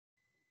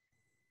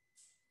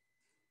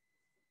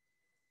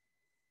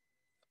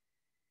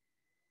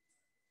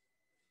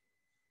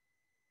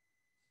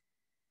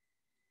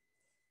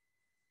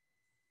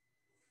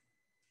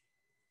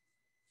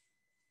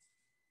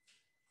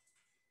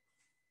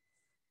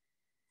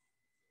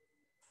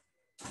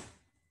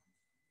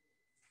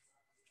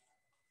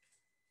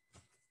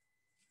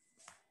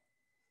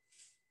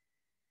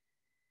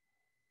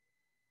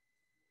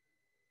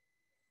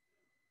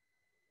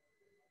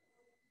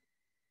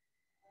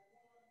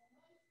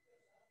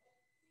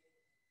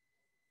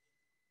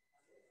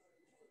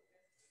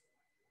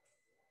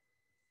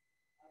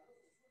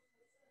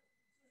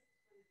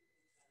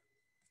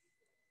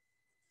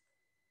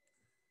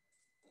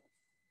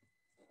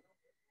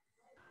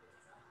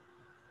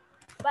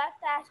Boa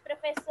tarde,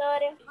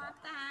 professora. Boa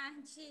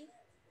tarde.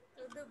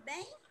 Tudo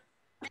bem?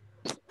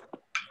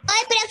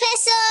 Oi,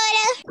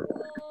 professora.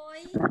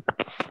 Oi.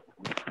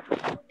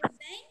 Tudo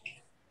bem?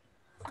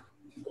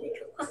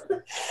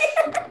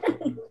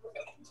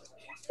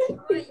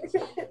 Oi,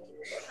 gente.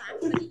 Sua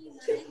prima,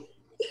 né?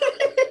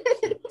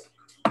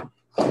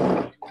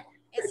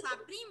 É sua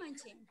prima,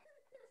 gente?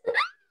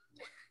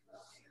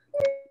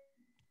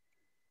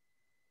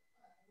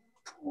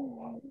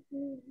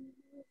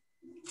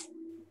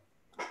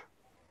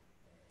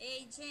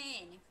 Ei,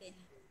 Jennifer.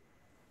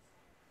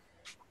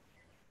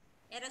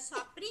 Era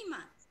sua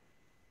prima?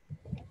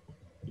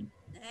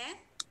 É?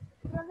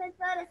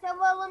 Professora, seu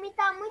volume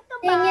tá muito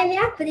Quem é baixo.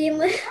 minha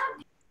prima?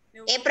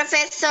 Ei,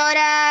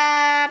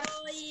 professora,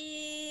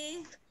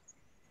 Oi.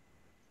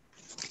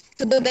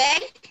 tudo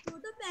bem?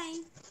 Tudo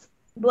bem.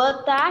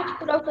 Boa tarde,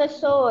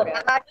 professora.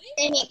 Agora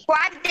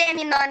quase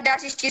terminando de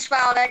assistir sua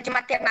aula de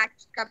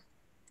matemática.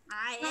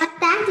 Ah, é? Boa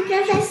tarde,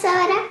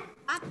 professora.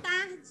 Boa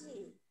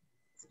tarde.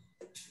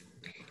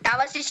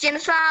 Estava assistindo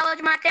sua aula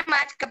de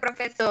matemática,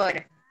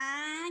 professora.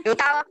 Ah, Eu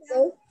que tava.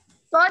 legal.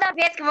 Toda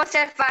vez que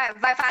você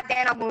vai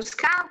fazendo alguns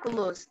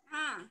cálculos,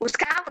 Ah, os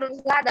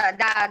cálculos lá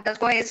das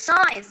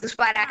correções, dos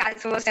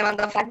paracasos que você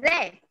mandou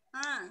fazer,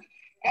 ah.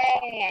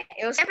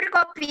 eu sempre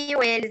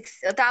copio eles.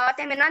 Eu estava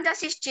terminando de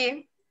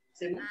assistir.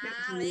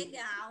 Ah,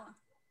 legal.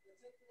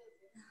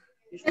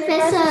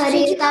 Professora,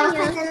 eu estava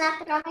fazendo a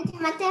prova de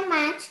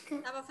matemática.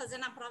 Estava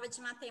fazendo a prova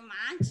de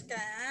matemática?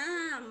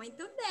 Ah,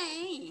 muito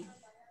bem.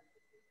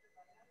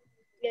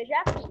 Eu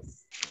já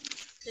fiz.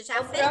 Você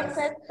já fez?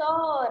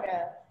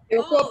 Professora,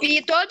 Eu Oi.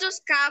 copio todos os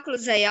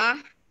cálculos aí, ó.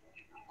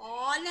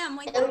 Olha,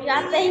 muito eu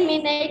já bem.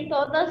 terminei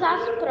todas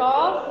as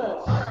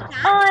provas.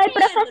 Já, Oi, Pedro?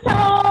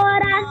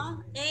 professora.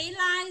 Ó, ei,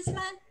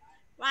 Laisla.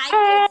 Uai,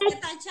 Pedro, você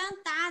tá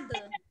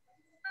adiantado.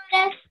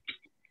 Ai,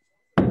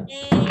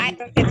 Ei,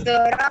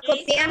 professora, ó, ei,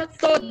 copiando Sofia.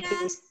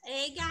 todos.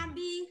 Ei,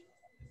 Gabi.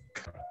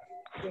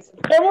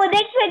 Eu mudei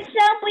de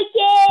expedição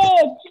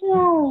porque tinha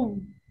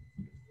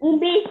um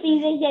bicho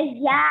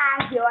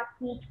invejável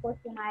aqui, tipo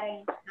assim, uma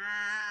aranha.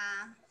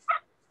 Ah,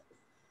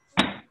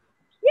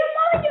 E um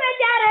monte de medo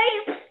de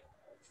aranha.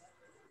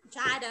 de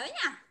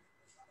aranha?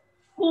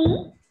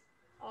 Sim,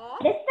 Ó.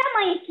 desse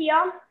tamanho aqui,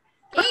 ó.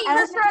 Que isso,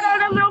 Professora, olha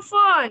Gabi? meu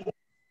fone.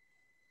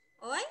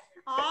 Oi?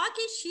 Ó,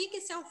 que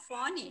chique seu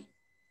fone.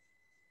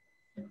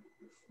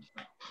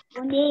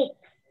 Bonito.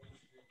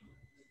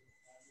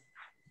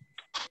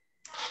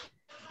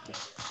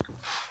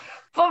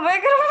 Vou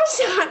ver que não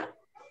funciona.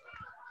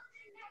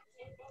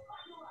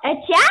 É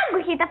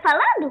Thiago que tá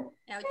falando?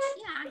 É o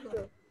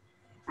Thiago.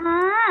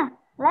 Ah,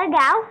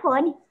 legal o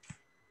fone.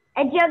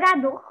 É de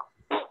jogador.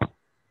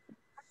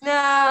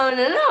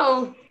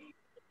 Não.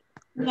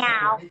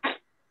 Não.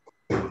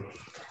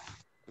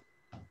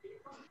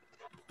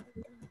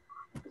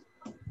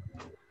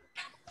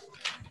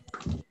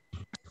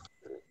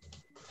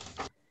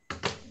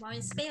 Vamos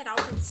esperar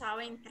o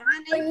pessoal entrar,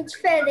 né? Fone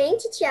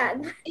diferente,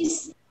 Thiago.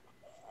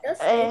 Eu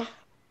sei.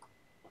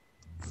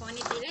 O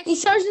fone dele é Em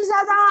São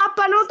José da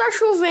Lapa não tá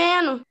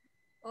chovendo.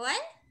 Oi?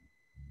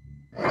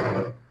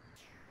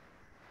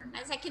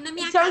 Mas aqui na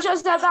minha Em São casa.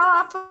 José da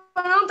Lapa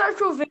não tá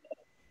chovendo.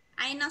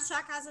 Aí na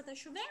sua casa tá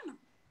chovendo?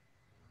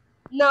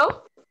 Não.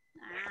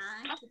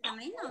 Ah, aqui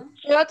também não.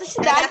 Em outra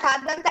cidade. Na minha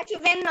casa não tá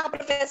chovendo não,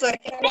 professora.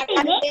 Porque na minha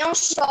casa tem um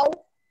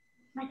sol.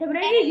 Mas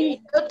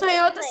sobrevivi. Eu tô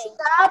em outra Ô,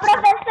 cidade.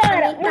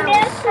 professora, Então, um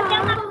deles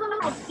deu uma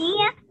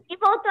passadinha e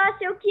voltou a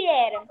ser o que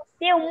era.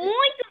 Deu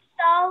muito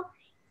sol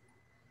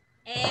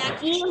É,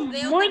 aqui e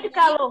choveu muito também.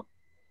 calor.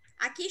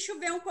 Aqui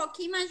choveu um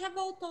pouquinho, mas já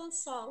voltou o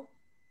sol.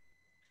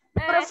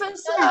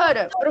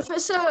 Professora.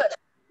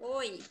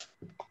 Oi.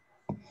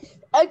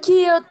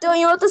 Aqui eu tô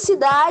em outra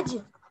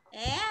cidade.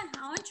 É?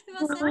 Aonde que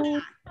você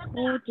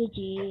tá?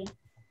 Didi.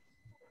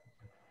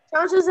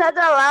 São José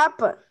da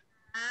Lapa.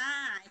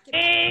 Ah, aqui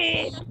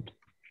pertinho.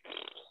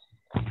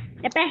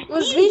 É pertinho?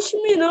 Uns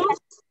 20 minutos.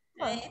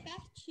 É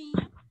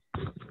pertinho.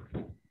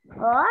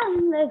 Ó,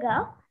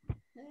 legal.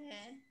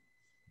 É.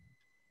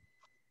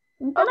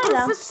 Muito Ô,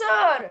 legal.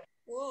 professora.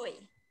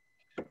 Oi.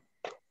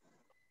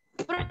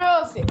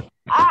 Prof,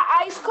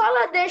 a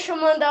escola deixa eu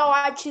mandar o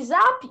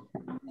WhatsApp?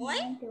 Oi?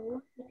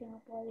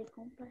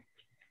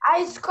 A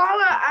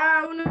escola,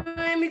 a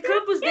UNM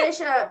Campus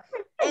deixa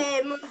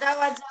mandar o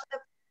WhatsApp da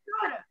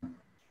professora?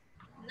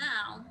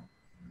 Não.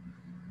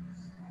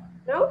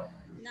 Não?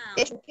 Não.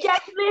 Que a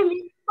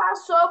Guilhermina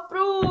passou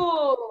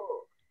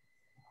pro...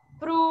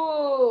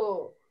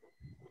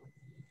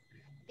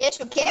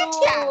 Deixa o quê,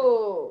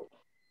 Thiago?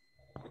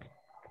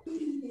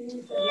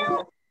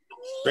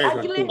 A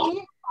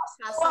Guilhermina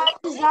passou o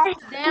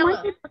WhatsApp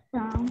dela.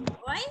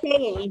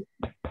 Oi?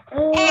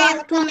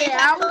 Ela também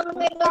passou o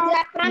número do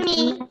WhatsApp pra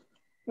mim.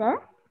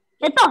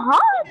 Eu tô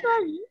rosa.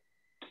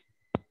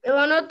 Eu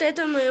anotei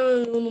também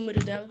o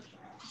número dela.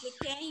 De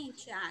quem,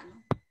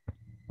 Thiago?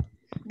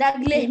 Da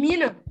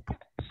Guilhermina?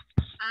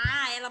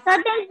 Ah, ela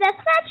Só tem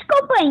 17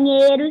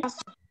 companheiros.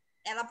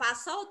 Ela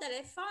passou o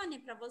telefone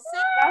para você?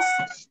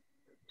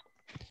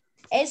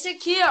 Esse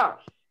aqui, ó.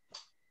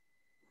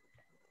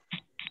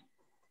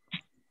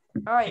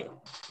 Olha.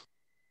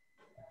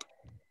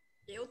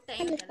 Eu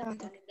tenho o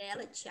telefone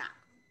dela,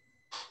 Tiago.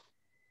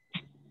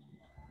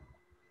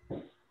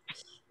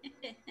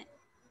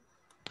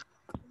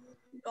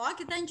 Ó,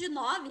 que tem de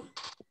 9.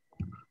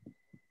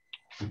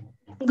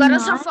 Agora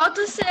só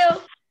falta o seu.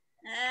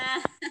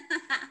 É.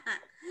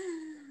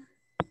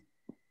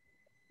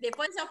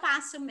 Depois eu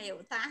passo o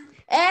meu, tá?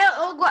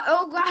 Eu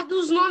guardo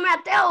os nomes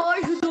até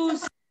hoje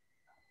dos...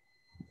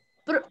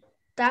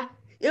 Tá?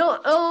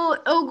 Eu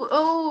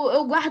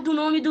guardo o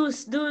nome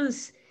dos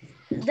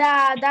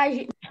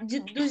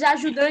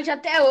ajudantes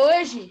até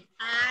hoje.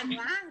 Ah,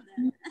 guarda?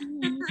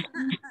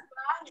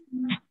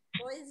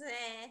 Pois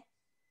é.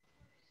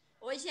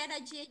 Hoje era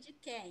dia de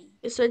quem?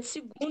 Eu sou de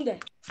segunda.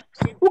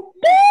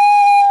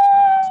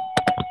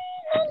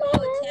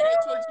 Hoje era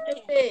dia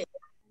de quem?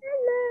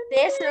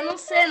 Terça eu não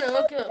sei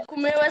não, que o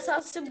meu é só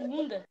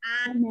segunda.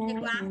 Ah, você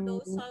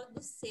guardou só do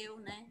seu,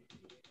 né?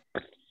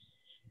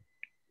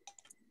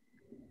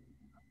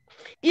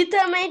 E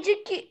também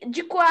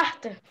de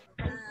quarta.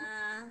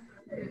 Ah,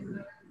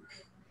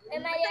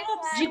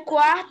 De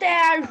quarta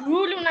é a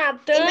Júlia, o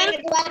Natan,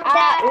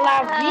 a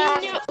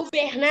Lavínia, o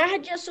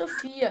Bernardo e a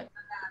Sofia.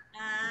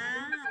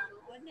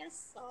 olha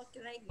só que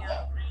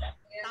legal.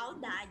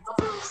 Saudade.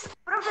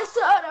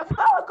 Professora,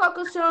 fala qual que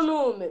é o seu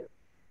número.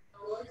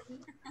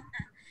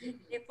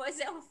 Depois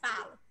eu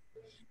falo.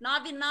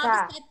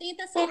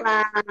 9970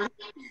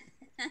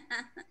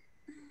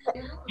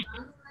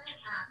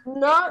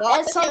 Não,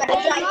 é só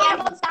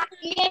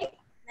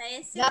É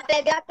esse. Já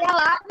peguei até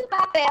lá no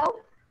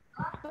papel.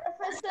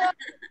 professora.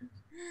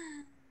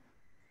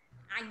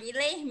 A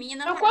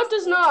Guilhermina São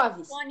quantos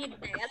 9? o fone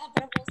dela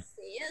para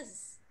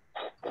vocês.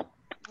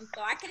 Não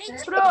tô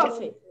acreditando.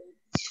 Prof.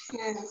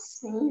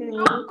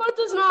 São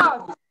quantos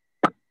 9?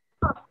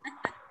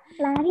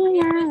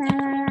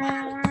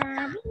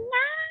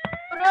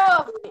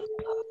 Prof.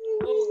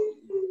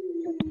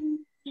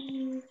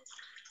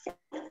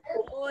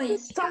 Oi.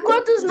 São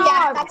quantos 9?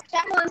 Tá te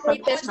chamando,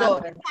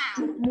 professora.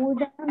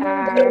 Muda.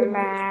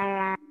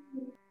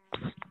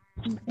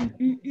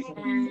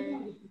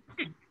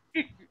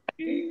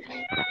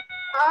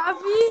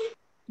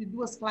 De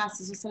 2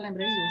 classes, você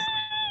lembra isso?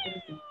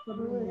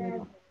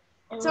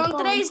 São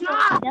 3 9.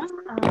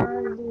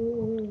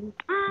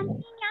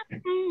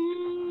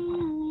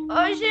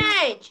 Oi,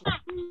 gente.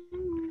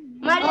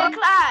 Maria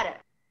Clara.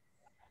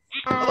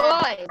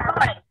 Oi.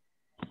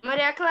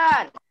 Maria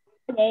Clara.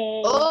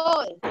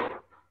 Oi.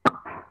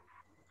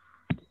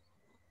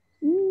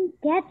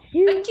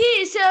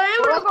 Aqui, você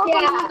lembra qual que é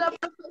o nome da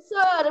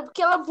professora?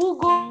 Porque ela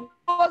bugou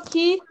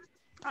aqui.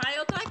 Ah,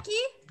 eu tô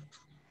aqui.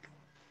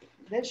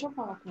 Deixa eu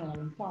falar com ela,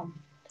 então.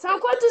 São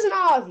quantos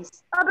 9?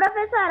 Ô,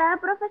 professora, a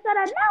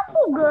professora não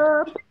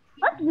bugou.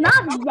 Quantos 9,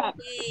 Zé?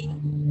 Ei.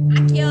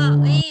 Aqui, ó,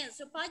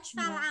 Enzo, pode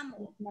falar,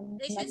 amor.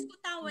 Deixa eu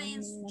escutar o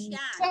Enzo,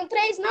 Thiago. São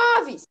 3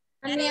 9.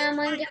 A minha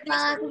mãe quer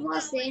falar com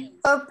você.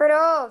 Ô,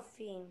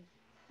 prof.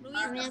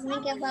 Luiz, Minha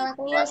mãe quer falar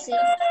com você.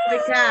 Oi,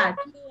 Katia.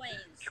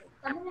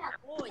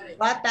 Oi,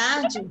 Boa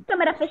tarde.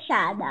 Câmera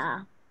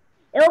fechada.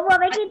 Eu vou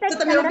ver quem tá Você de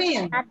tá me câmera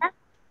ouvindo? fechada.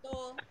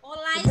 tô.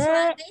 Olá,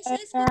 Isla, deixa eu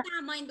escutar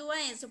a mãe do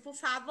Enzo, por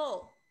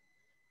favor.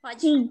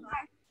 Pode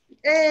falar.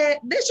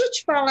 Deixa eu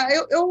te falar,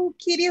 eu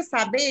queria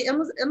saber,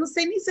 eu não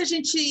sei nem se a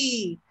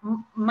gente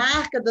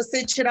marca de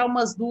você tirar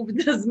umas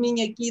dúvidas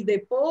minhas aqui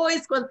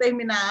depois, quando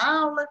terminar a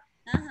aula.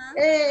 Aham.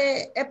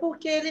 É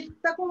porque ele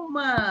está com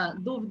uma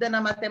dúvida na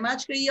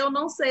matemática e eu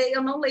não sei,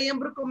 eu não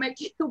lembro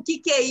o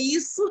que é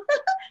isso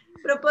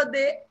para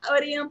poder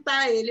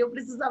orientar ele. Eu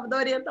precisava da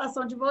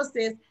orientação de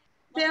vocês.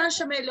 Você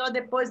acha melhor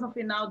depois, no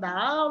final da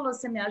aula,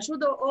 você me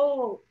ajuda?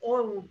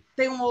 Ou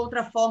tem uma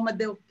outra forma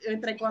de eu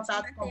entrar em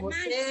contato com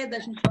você, da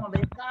gente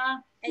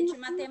conversar? É de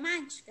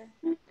matemática?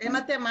 É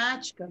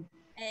matemática.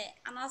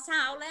 A nossa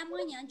aula é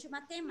amanhã de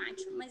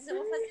matemática, mas eu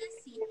vou fazer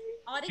assim.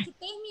 A hora que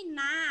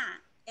terminar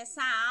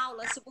essa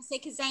aula, se você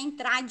quiser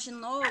entrar de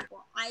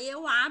novo, aí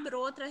eu abro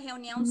outra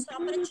reunião só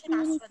para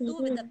tirar sua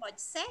dúvida,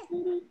 pode ser?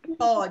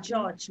 Pode,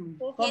 ótimo.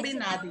 Porque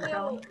Combinado,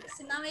 então.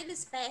 senão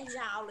eles perdem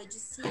a aula de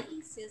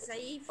ciências.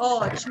 Aí fica...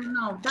 Ótimo,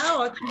 não, tá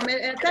ótimo.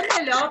 É até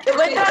melhor. Eu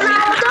vou entrar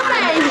na aula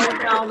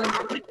também. Aula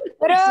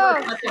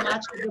de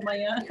matemática de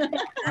manhã.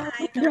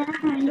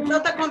 Então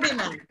tá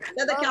combinado.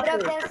 Até daqui a pouco.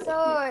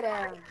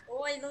 Professora,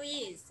 Oi,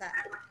 Luísa.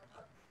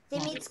 você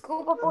me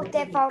desculpa por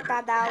ter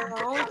faltado a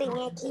aula ontem,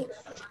 é que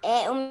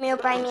o meu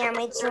pai e minha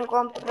mãe tinham um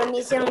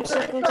compromisso e eu não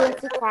tinha com quem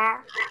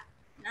ficar.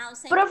 Não,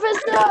 sem...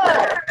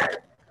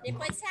 Professora.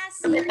 Depois você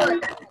assina,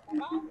 tá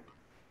bom?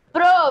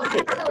 Prof.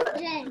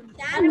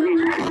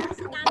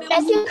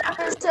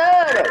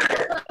 Professora.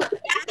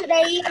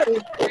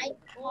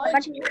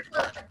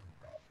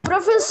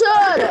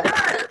 Professora.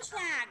 Oi,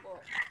 Thiago.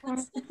 Tô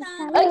te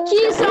escutando.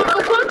 Aqui são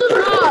quantos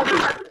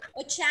 9?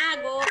 Ô,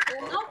 Thiago,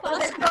 eu não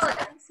posso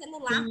passar o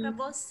celular para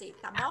você,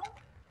 tá bom?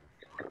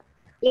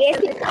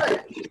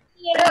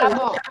 Tá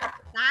bom.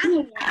 Tá?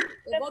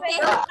 Eu vou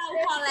perguntar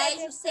ao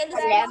colégio se eles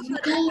vão.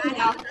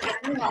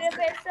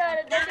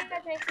 Professora, deixa que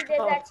a gente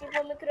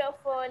desativa o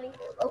microfone.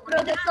 Ô,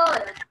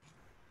 professora.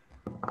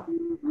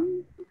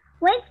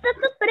 Coelho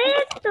tudo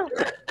preto.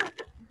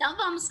 Então,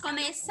 vamos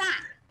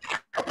começar?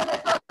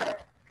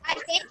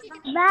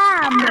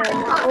 Vamos.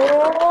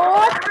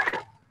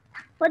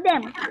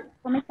 Podemos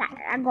começar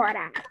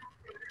agora.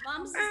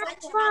 Vamos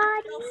desativar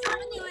o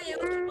microfone ou eu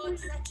que vou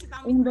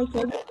desativar o 1, 2,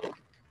 microfone?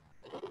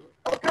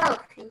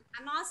 3.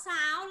 A nossa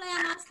aula é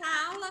a nossa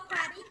aula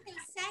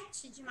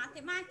 47 de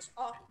matemática,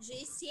 ó,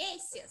 de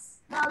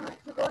ciências.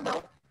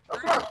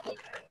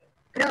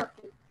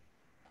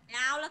 É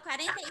a aula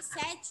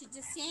 47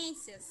 de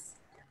ciências.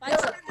 Pode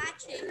falar,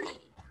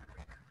 Thierry.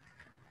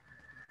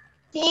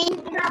 Tem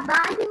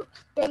trabalho,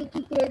 tem que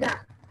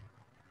entregar.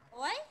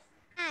 Oi?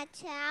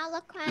 Tati, a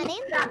aula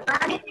 40.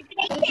 Trabalho, tem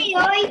que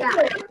entregar.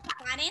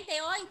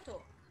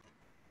 48?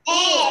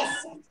 É.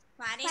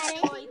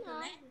 48,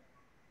 né?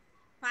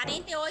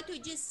 48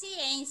 de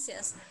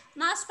ciências.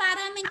 Nós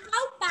paramos em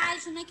qual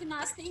página que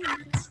nós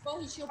temos?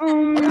 Corrigiu para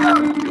Não lembro,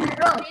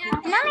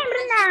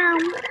 não.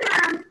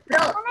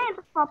 Não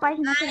lembro qual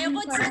página que eu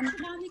vou paramos.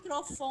 desativar o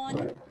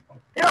microfone.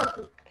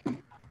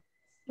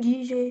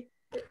 DJ.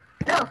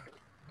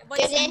 Eu vou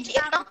Gente,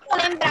 eu não tô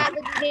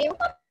lembrada de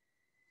nenhuma.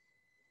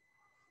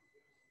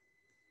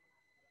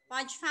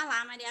 Pode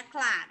falar, Maria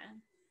Clara.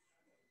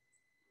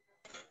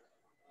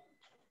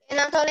 Eu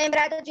não tô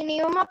lembrada de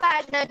nenhuma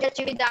página de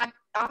atividade.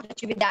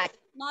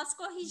 Nós Eu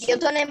corrigimos,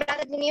 tô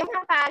lembrada de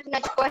nenhuma página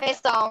de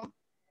correção.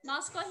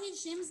 nós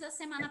corrigimos da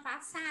semana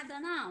passada,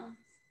 não?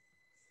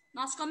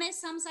 Nós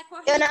começamos a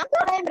corrigir. Eu não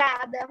tô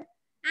lembrada.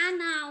 Ah,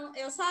 não,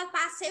 eu só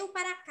passei o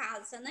para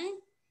casa, né?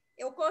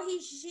 Eu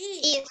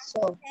corrigi. Isso.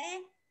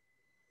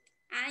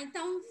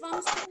 Então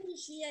vamos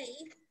corrigir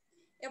aí.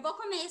 Eu vou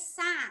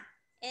começar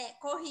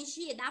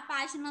corrigir da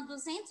página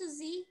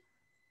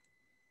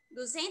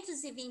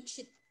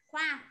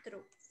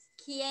 224,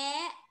 que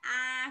é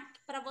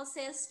para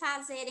vocês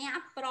fazerem a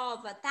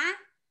prova, tá?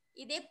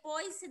 E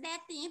depois, se der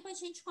tempo, a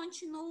gente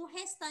continua o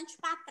restante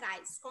para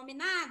trás.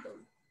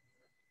 Combinado?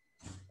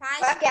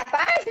 Qual que é a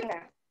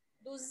página?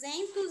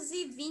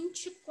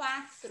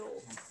 224.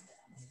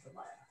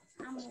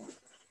 Amor.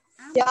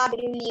 Deixa eu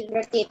abrir o livro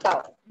aqui,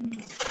 então.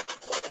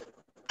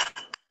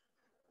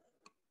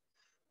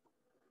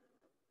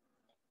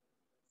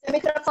 Seu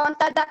microfone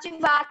está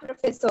desativado,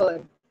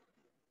 professor.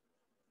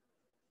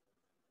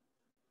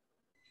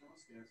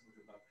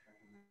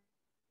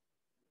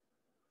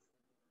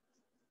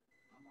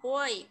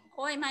 Oi,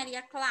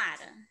 Maria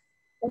Clara.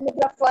 O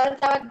microfone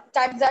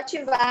tá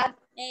desativado.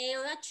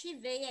 Eu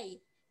ativei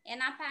aí. É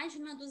na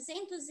página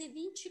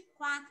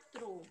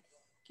 224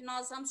 que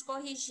nós vamos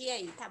corrigir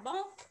aí, tá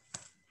bom?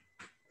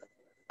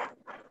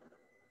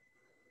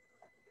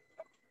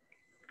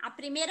 A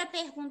primeira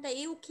pergunta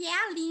aí, o que é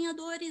a linha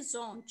do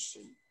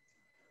horizonte?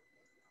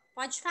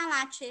 Pode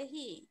falar,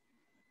 Thierry.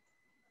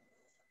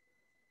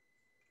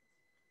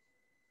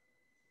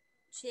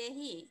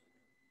 Thierry.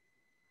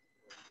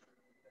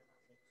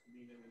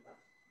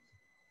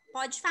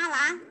 Pode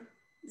falar.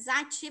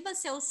 Desativa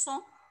seu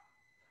som.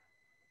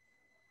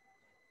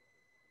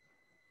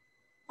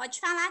 Pode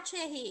falar,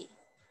 Thierry.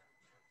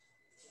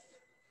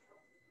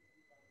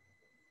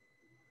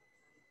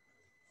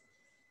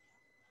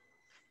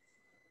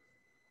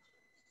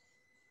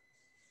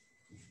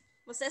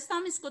 Vocês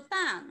estão me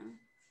escutando?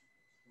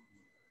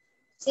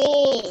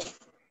 Sim.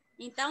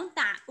 Então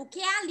tá. O que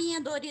é a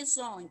linha do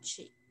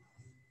horizonte?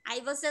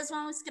 Aí vocês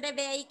vão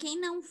escrever aí quem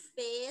não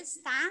fez,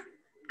 tá?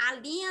 A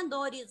linha do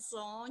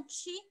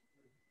horizonte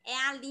é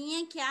a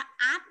linha que é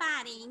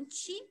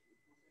aparente.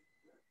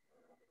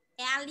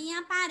 É a linha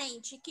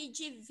aparente que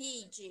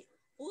divide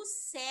o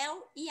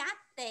céu e a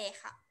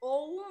terra,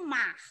 ou o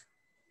mar,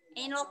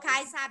 em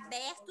locais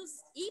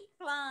abertos e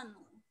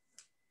plano.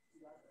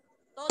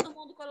 Todo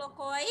mundo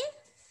colocou aí?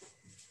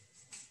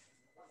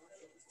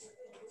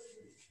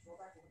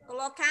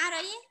 Colocaram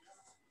aí?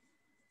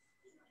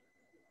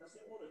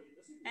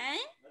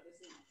 Hein?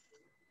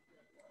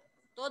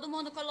 Todo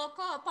mundo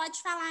colocou?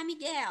 Pode falar,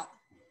 Miguel.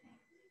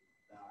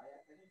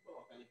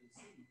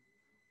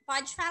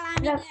 Pode falar,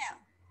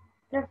 Miguel.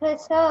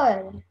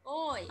 Professor,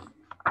 Oi.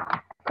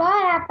 qual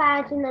é a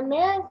página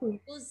mesmo?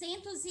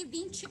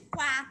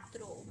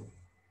 224,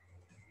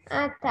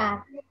 Ah,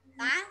 tá.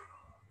 tá?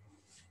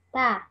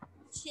 Tá.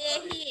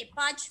 Thierry,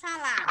 pode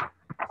falar.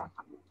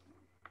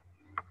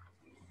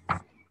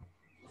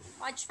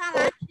 Pode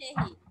falar,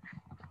 Thierry.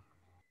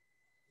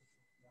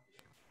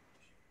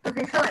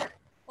 Professora,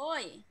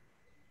 Oi.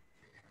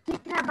 que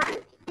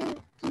trabalho tem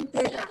que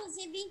entregar?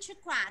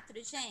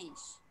 224,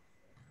 gente.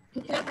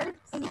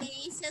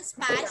 Ciências,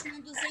 página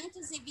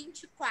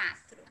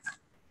 224.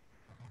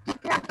 Que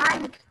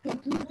trabalho tem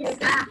que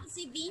entregar?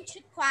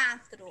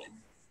 224.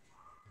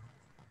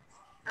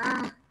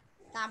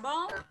 Tá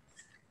bom?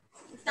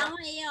 Então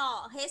aí,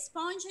 ó,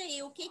 responde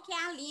aí, o que que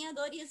é a linha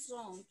do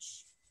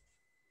horizonte?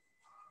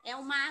 É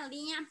uma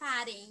linha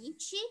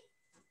aparente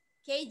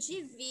que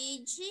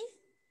divide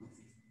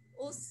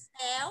o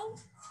céu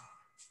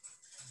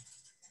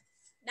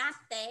da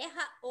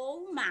terra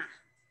ou o mar.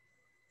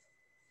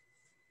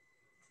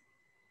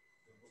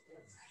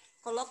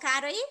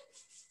 Colocaram aí?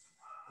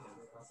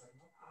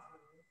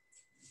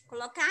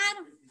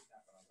 Colocaram?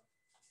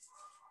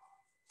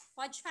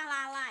 Pode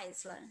falar,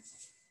 Laisla.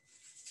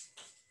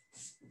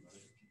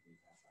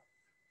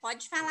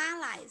 Pode falar,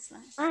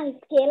 Laisla. Ai,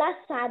 fiquei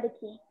laçada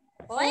aqui.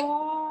 Oi?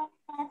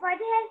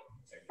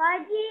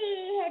 Pode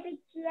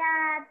repetir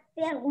a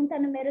pergunta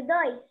número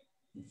 2?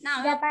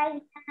 Não, Da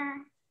página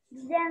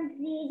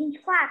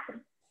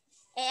 224.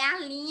 é a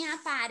linha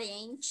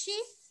aparente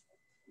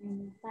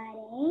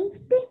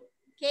Parente.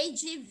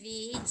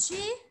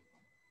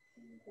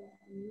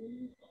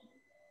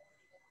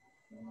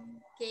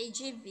 que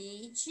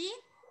divide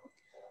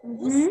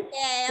o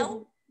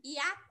céu e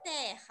a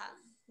terra.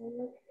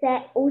 O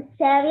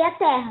céu e a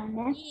terra,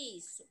 né?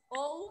 Isso.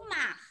 Ou o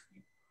mar.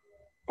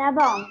 Tá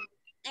bom.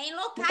 Em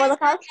Vou locais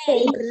colocar os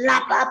seis. Em locais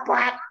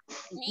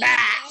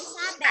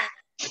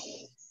abertos.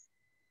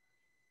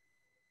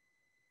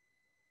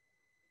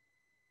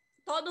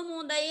 Todo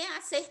mundo aí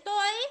acertou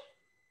aí?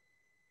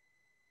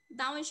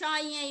 Dá um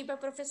joinha aí para a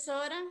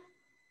professora.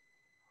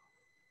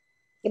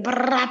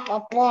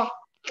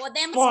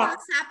 Podemos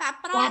passar para a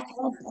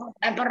próxima?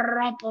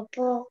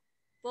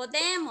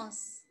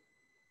 Podemos?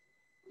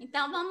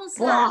 Então vamos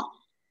lá.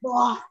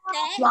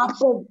 Quem tá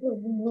com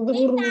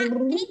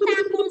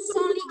o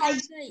som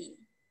ligado aí?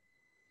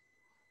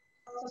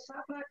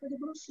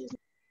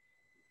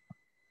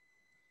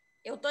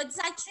 Eu tô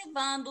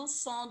desativando o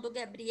som do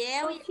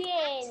Gabriel e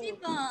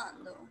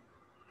ativando.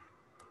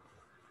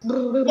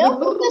 Eu,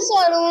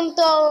 professor,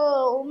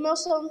 o meu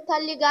som não tá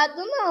ligado,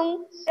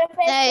 não.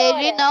 É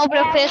ele não,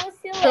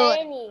 professor.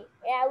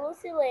 É a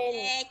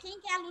Lucilene. Quem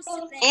que é a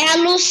Lucilene? É a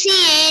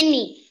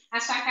Luciene.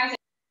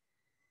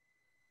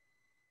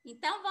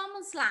 Então,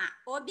 vamos lá.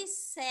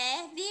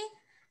 Observe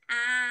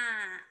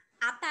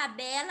a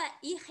tabela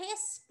e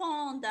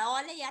responda.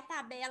 Olha aí a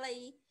tabela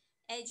aí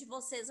de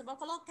vocês. Eu vou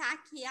colocar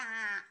aqui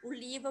o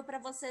livro para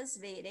vocês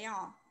verem,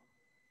 ó.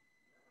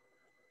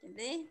 Quer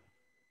ver?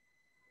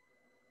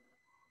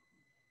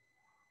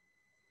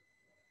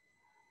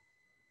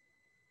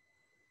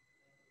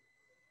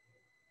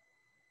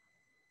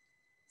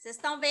 Vocês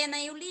estão vendo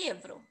aí o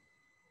livro?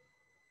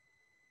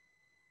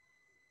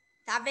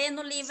 Tá vendo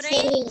o livro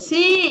aí?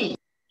 Sim.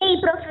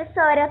 Sim,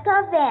 professora, eu tô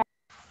vendo.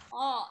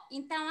 Ó,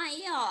 então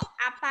aí, ó,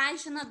 a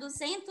página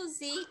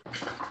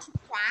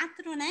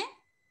 224, né?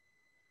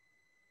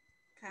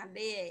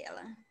 Cadê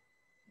ela?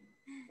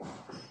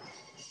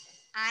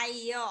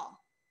 Aí, ó,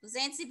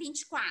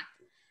 224.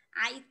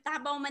 Aí, tá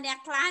bom, Maria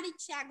Clara e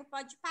Tiago,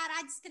 pode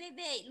parar de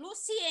escrever.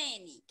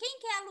 Luciene. Quem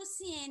que é a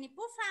Luciene,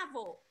 por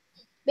favor?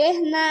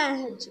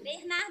 Bernardo.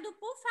 Bernardo,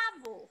 por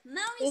favor,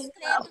 não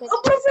escreva.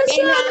 Ô,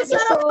 professora, a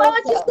senhora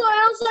fala que sou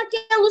eu, só que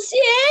é a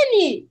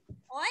Luciene.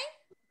 Oi?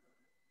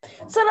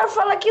 A senhora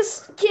fala que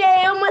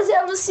é eu, mas é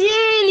a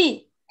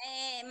Luciene.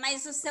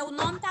 Mas o seu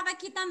nome estava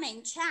aqui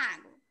também,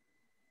 Tiago.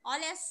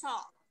 Olha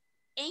só.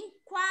 Em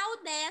qual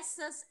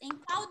desses...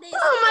 Não,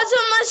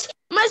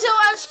 mas eu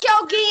acho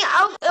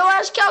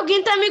que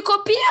alguém tá me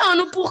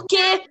copiando, porque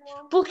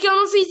eu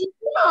não fiz isso,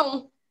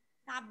 não.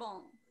 Tá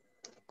bom.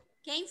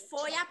 Quem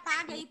foi,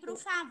 apaga aí, por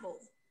favor.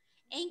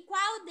 Em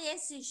qual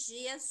desses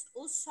dias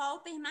o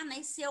sol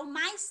permaneceu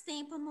mais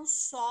tempo no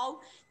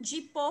sol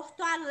de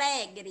Porto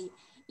Alegre?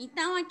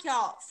 Então, aqui,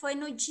 ó, foi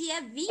no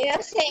dia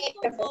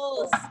 21 do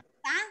 12,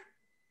 tá?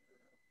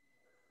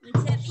 No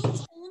dia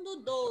 21 do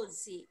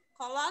 12.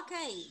 Coloca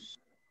aí.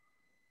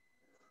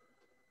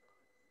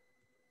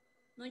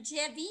 No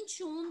dia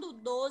 21 do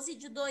 12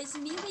 de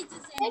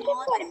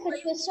 2019, foi,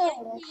 professora?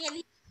 o dia que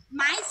ele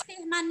mais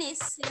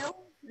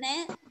permaneceu,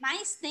 né,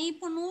 mais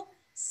tempo no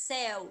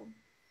céu.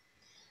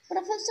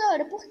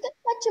 Professora, por que você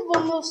ativou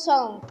meu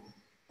som?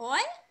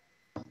 Oi?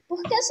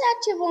 Por que você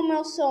ativou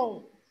meu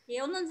som?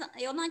 Eu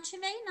não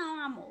ativei não,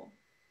 amor.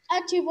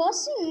 Ativou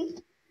sim.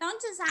 Então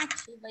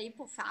desativa aí,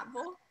 por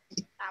favor.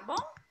 Tá bom?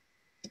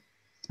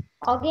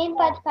 Alguém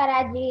pode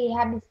parar de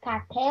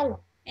rabiscar a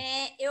tela?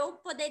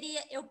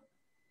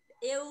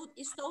 Eu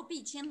estou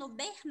pedindo o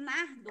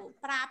Bernardo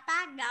para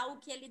apagar o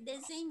que ele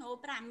desenhou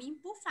para mim,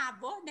 por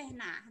favor,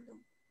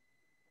 Bernardo.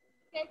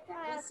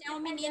 Você é um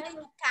menino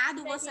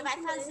educado, você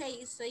vai fazer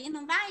isso aí,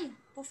 não vai?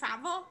 Por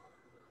favor?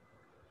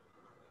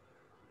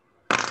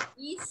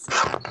 Isso,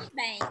 muito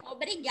bem,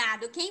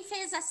 obrigado. Quem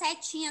fez a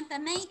setinha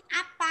também,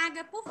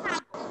 apaga, por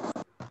favor.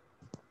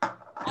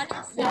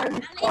 Olha só,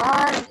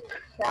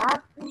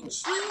 o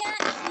dia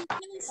em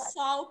que o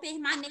sol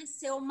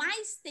permaneceu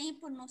mais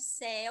tempo no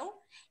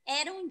céu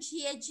era um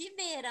dia de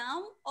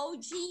verão ou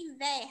de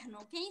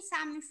inverno? Quem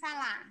sabe me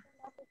falar?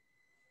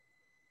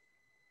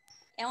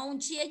 É um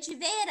dia de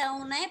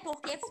verão, né?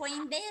 Porque foi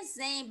em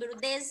dezembro.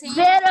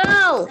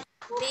 Verão!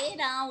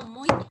 Verão,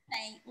 muito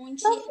bem. Um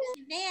dia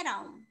de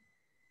verão.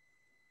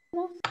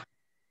 Um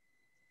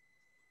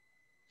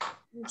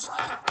dia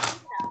de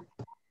verão.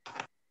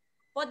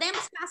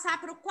 Podemos passar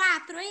para o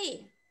 4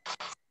 aí?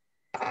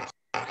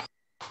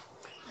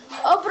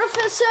 Ô,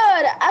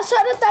 professora, a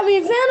senhora tá me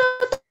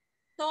vendo?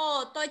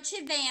 Tô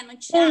te vendo,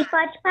 Tiago. Sim,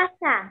 pode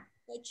passar.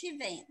 Tô te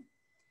vendo.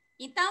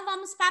 Então,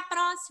 vamos para a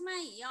próxima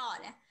aí,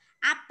 olha.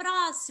 A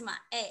próxima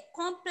é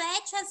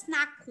complete as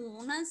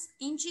lacunas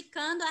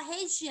indicando a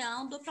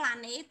região do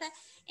planeta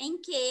em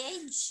que é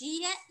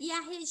dia e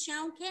a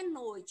região que é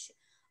noite.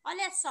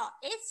 Olha só,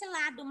 esse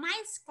lado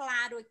mais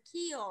claro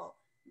aqui, ó,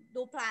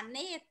 do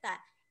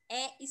planeta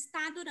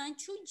está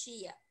durante o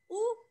dia.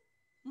 O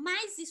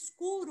mais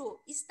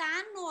escuro está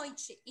à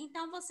noite.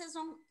 Então, vocês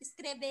vão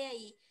escrever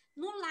aí,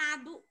 no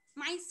lado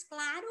mais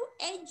claro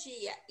é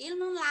dia e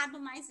no lado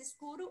mais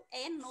escuro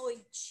é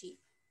noite,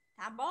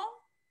 tá bom?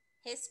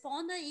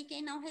 Responda aí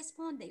quem não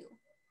respondeu.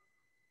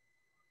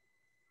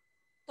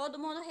 Todo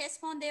mundo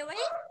respondeu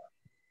aí?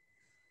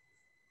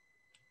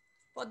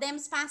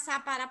 Podemos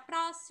passar para a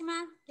próxima,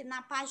 que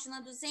na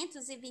página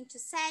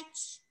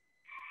 227.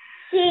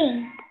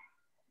 Sim.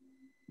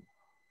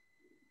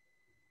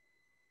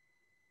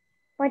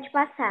 Pode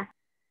passar.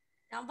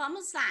 Então,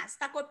 vamos lá. Você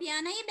está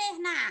copiando aí,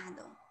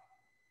 Bernardo?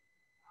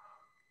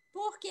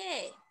 Por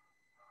quê?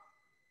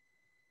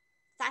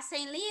 Está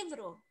sem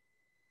livro?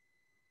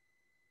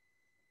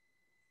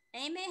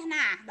 Hein,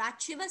 Bernardo?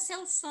 Ativa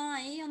seu som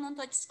aí, eu não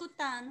estou te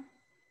escutando.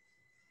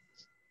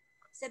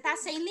 Você está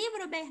sem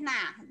livro,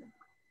 Bernardo?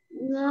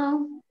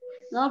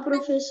 Não,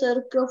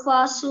 professora, porque eu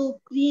faço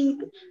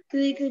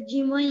clínica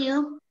de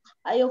manhã,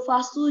 aí eu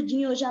faço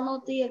tudinho, eu já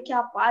anotei aqui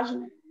a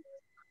página.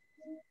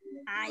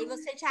 Aí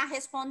você já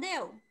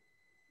respondeu?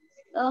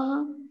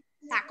 Aham.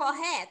 Tá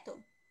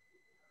correto?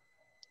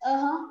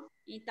 Aham.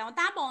 Então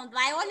tá bom.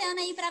 Vai olhando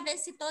aí para ver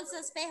se todas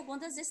as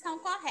perguntas estão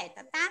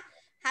corretas, tá?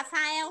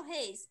 Rafael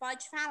Reis,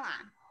 pode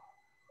falar.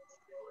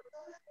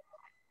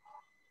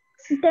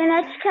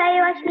 Internet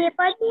caiu aqui.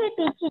 Pode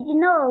repetir de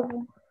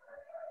novo?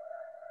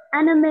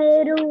 A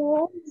número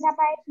 1 da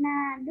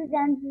página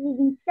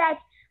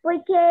 227,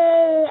 porque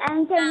a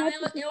internet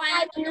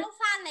Eu não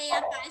falei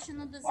a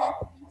página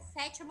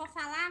 227, eu vou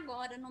falar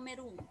agora,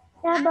 número 1.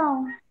 Tá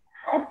bom.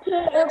 É porque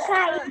eu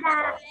caí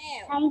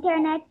da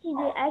internet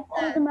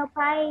aqui do meu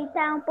pai,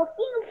 tá um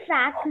pouquinho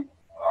fraca.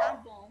 Tá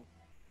bom.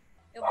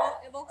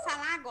 Eu vou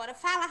falar agora.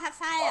 Fala,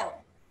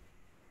 Rafael.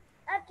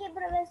 Aqui,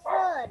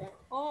 professora.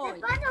 Oi. Você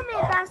pode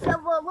aumentar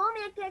seu volume?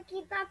 É que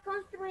aqui tá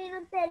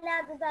construindo o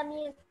telhado da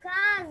minha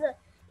casa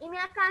e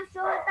minha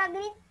cachorra tá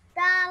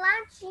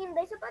latindo.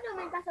 Aí você pode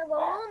aumentar seu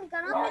volume, que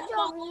eu não tô te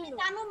ouvindo.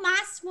 Tá no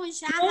máximo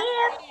já,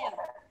 Rafael.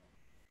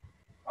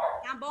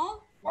 Tá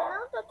bom? Eu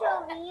não tô te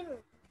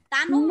ouvindo.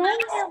 Tá no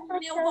máximo o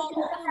meu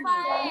volume.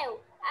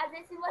 Rafael, às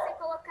vezes se você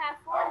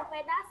colocar fone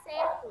vai dar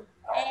certo.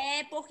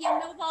 É, porque o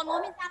meu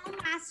volume tá no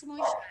máximo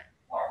já.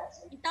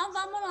 Então,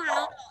 vamos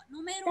lá. Ó,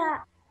 número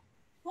 1.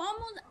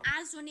 Como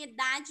as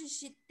unidades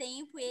de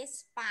tempo e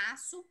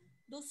espaço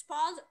dos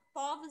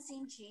povos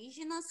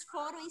indígenas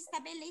foram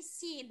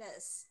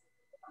estabelecidas,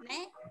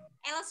 né?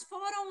 Elas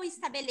foram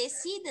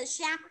estabelecidas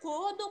de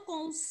acordo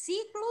com os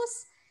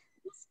ciclos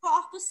dos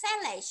corpos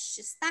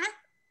celestes, tá?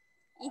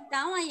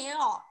 Então, aí,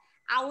 ó,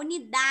 a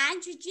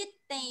unidade de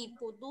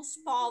tempo dos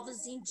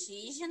povos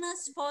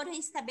indígenas foram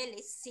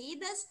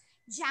estabelecidas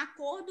de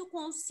acordo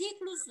com os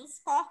ciclos dos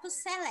corpos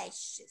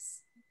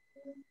celestes.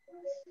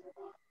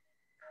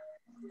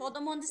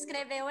 Todo mundo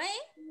escreveu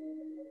aí?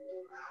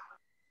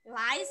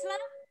 Laisla?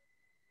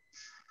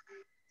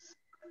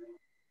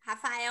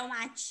 Rafael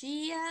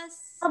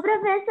Matias? Ô,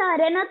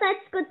 professora, eu não tô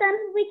te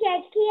escutando porque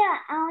aqui,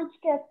 ó, onde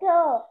que eu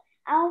tô,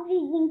 há um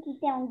vizinho que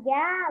tem um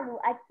galo,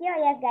 aqui, ó,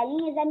 e as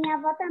galinhas, a minha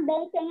avó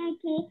também tem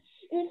aqui,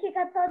 e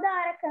fica toda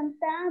hora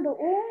cantando,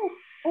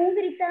 um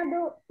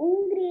gritando,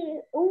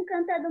 um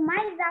cantando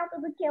mais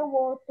alto do que o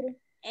outro.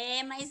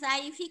 É, mas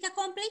aí fica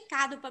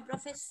complicado para a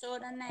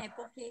professora, né?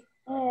 Porque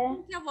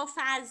o que eu vou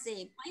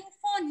fazer? Põe um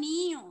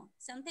foninho.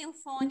 Você não tem um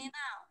fone,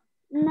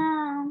 não?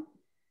 Não.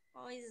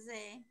 Pois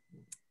é.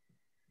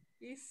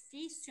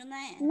 Difícil,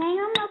 né?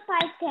 Nem o meu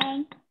pai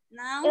tem.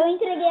 Não? Eu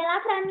entreguei lá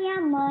para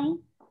minha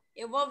mãe.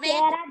 Eu vou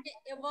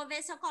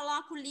ver se eu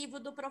coloco o livro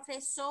do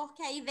professor,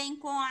 que aí vem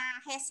com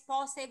a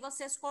resposta e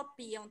vocês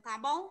copiam, tá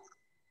bom?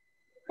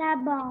 Tá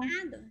bom.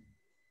 Combinado?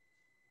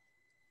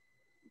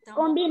 Então,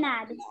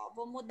 Combinado.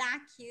 Vou mudar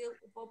aqui,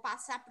 vou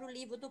passar para o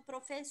livro do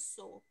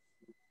professor.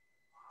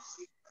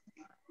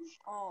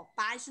 Ó,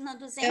 página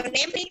 200. Eu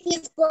nem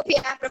preciso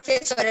copiar,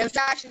 professora, eu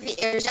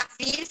já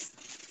fiz.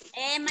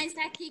 É, mas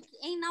aqui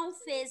quem não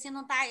fez e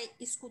não está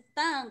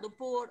escutando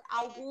por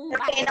algum Quem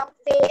barulho, não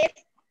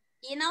fez,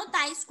 e não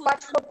está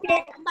escutando por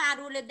algum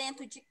barulho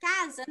dentro de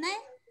casa,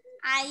 né?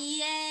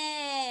 Aí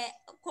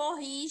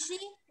corrige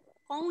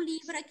com o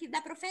livro aqui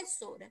da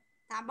professora,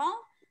 tá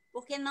bom?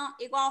 Porque não,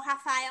 igual o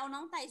Rafael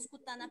não está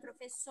escutando a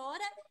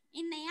professora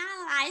e nem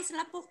a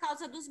Laisla por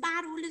causa dos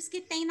barulhos que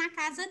tem na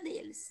casa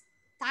deles,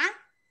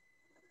 tá?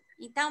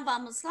 Então,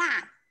 vamos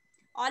lá?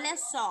 Olha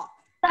só.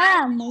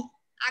 Vamos.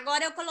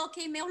 Agora eu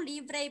coloquei meu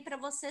livro aí para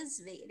vocês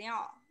verem,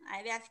 ó.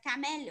 Aí vai ficar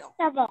melhor.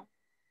 Tá bom.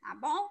 Tá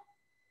bom?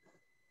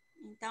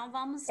 Então,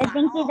 vamos lá. Eu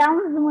tenho que dar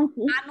um zoom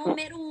aqui. A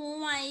número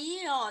 1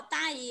 aí, ó, tá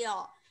aí,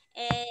 ó.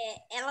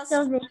 Elas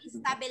foram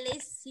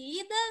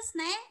estabelecidas,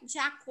 né, de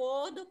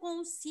acordo com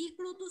o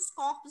ciclo dos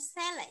corpos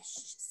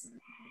celestes,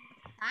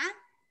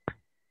 tá?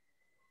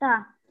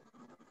 Tá.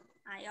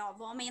 Aí, ó,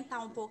 vou aumentar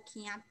um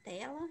pouquinho a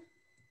tela.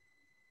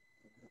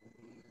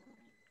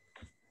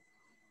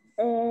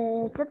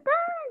 Você tá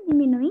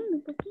diminuindo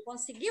um pouquinho?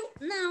 Conseguiu?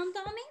 Não,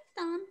 tá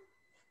aumentando. Tá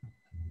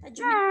Não,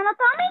 diminuindo. eu não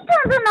tô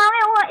aumentando,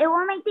 não. Eu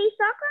aumentei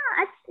só com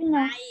assim, ó.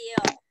 Aí,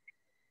 ó.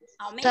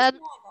 Aumentou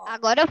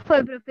Agora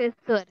foi,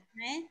 professora.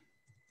 né?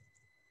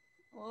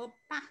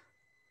 Opa!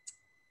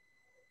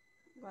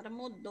 Agora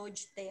mudou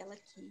de tela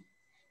aqui.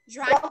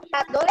 Joaquim,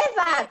 Computador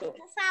levado.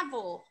 por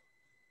favor.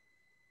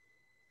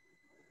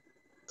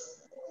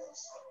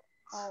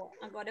 Ó,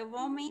 agora eu vou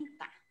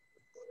aumentar.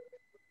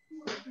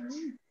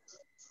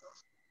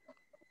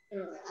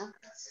 Opa!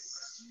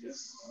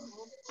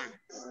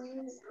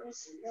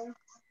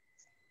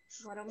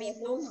 Agora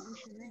aumentou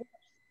muito, né?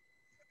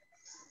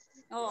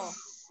 Ó,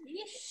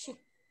 ixi!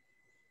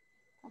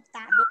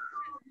 Computador.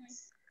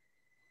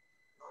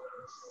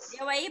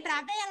 Deu aí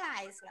pra ver,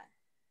 Laisla?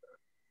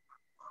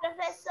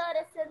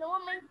 Professora, você não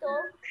aumentou.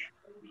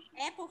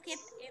 É porque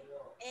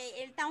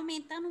ele tá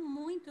aumentando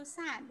muito,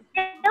 sabe?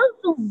 Deu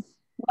zoom.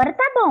 Agora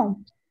tá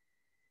bom.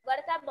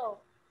 Agora tá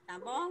bom. Tá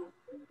bom?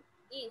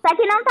 Isso. Só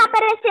que não tá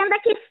aparecendo a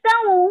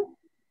questão 1.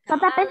 Só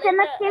tá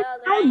aparecendo a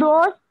questão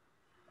 2.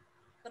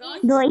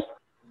 Pronto. 2.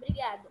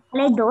 Obrigada.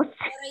 Falei 2.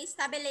 Foram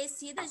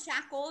estabelecidas de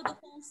acordo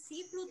com o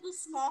ciclo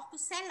dos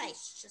corpos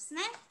celestes,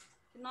 né?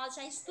 Que nós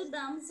já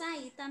estudamos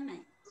aí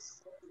também.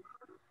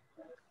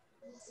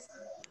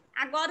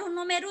 Agora o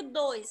número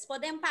 2.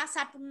 Podemos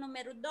passar para o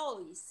número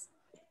 2?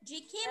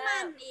 De que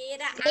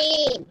maneira a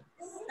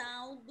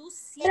questão do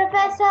ciclo...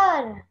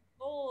 Professora,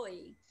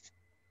 Oi.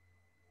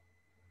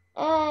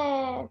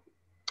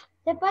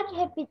 você pode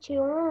repetir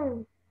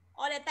um?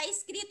 Olha, tá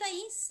escrito aí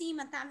em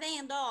cima, tá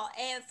vendo? Ó,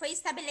 foi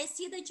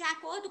estabelecida de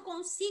acordo com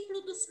o ciclo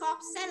dos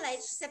corpos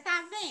celestes. Você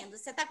tá vendo?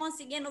 Você tá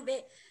conseguindo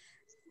ver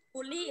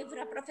o livro?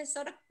 A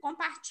professora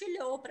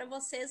compartilhou para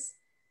vocês,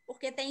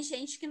 porque tem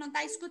gente que não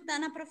tá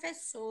escutando a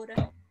professora.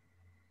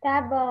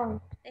 Tá bom.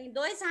 Tem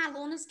 2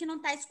 alunos que não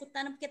tá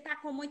escutando porque tá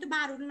com muito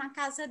barulho na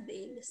casa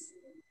deles.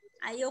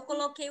 Aí eu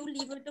coloquei o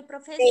livro do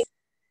professor,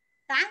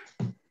 tá?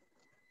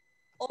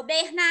 Ô,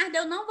 Bernardo,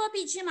 eu não vou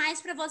pedir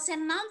mais para você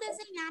não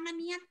desenhar na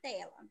minha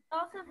tela.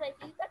 Nossa, velho, o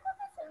que tá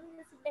acontecendo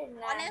nesse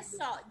Bernardo? Olha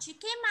só, de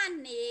que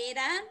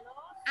maneira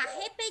a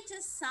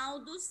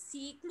repetição dos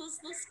ciclos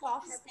dos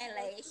corpos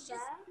celestes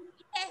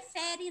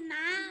interfere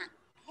na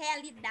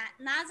realidade,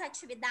 nas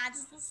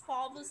atividades dos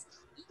povos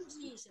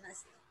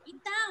indígenas.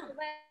 Então,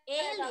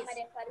 eles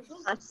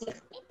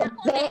estão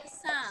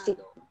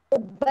conversando,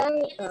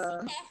 eles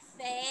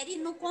interferem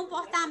no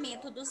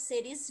comportamento dos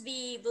seres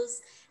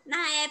vivos,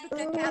 na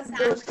época que as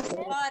árvores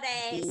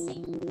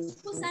florescem,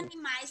 os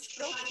animais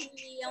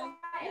procriam.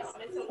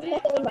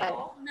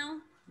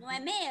 Não é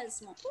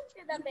mesmo?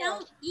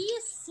 Então,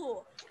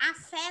 isso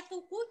afeta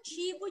o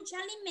cultivo de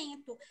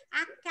alimento,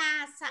 a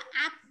caça,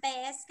 a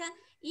pesca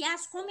e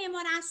as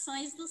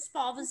comemorações dos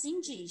povos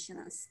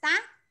indígenas, tá?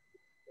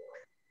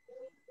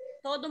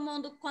 Todo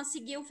mundo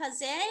conseguiu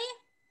fazer?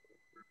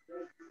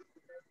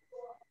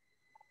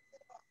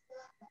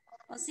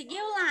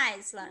 Conseguiu,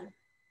 Laisla?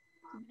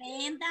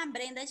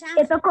 Brenda já...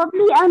 Eu tô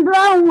copiando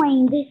a 1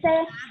 ainda. Isso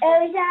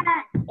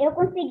eu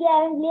consegui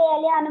ler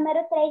ali a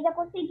número 3, eu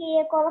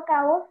consegui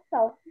colocar o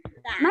sol.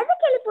 Tá. Mas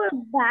aquele por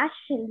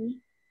baixo ali,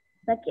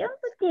 isso aqui eu não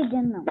tô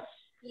entendendo, não.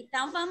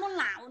 Então, vamos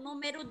lá. O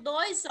número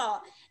 2,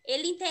 ó,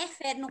 ele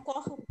interfere no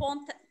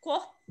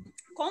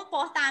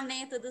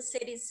comportamento dos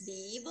seres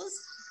vivos,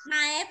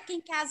 na época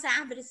em que as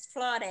árvores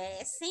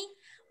florescem,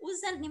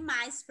 os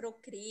animais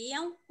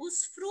procriam,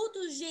 os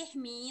frutos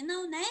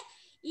germinam, né?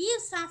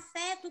 Isso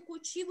afeta o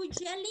cultivo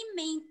de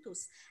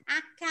alimentos,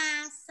 a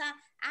caça,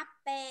 a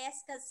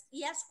pescas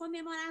e as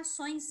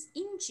comemorações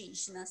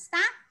indígenas,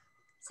 tá?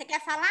 Você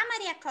quer falar,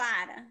 Maria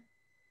Clara?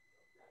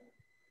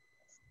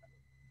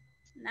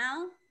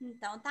 Não?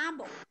 Então tá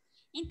bom.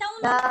 Então,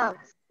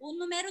 o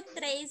número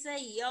 3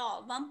 aí,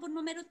 ó. Vamos pro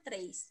número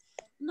 3.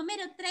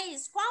 Número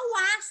 3, qual o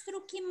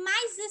astro que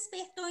mais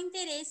despertou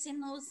interesse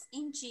nos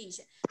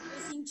indígenas?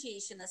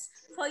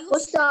 Foi o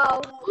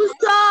Sol. O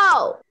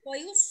Sol!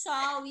 Foi o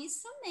Sol,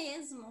 isso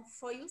mesmo.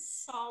 Foi o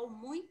Sol,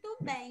 muito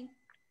bem.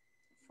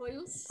 Foi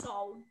o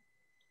Sol.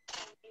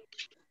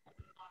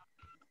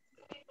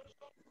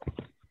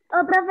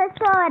 Ô,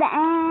 professora,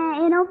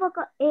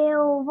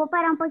 eu vou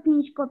parar um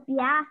pouquinho de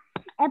copiar.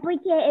 É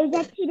porque eu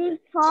já tirei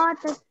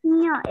foto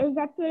assim, ó.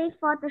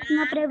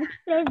 Pra eu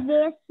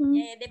escrever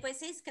assim. Depois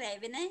você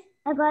escreve, né?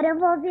 Agora eu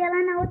vou ver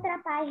lá na outra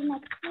página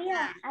aqui,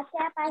 ó.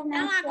 Até a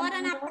página. Então,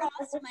 agora na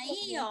próxima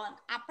aí, ó.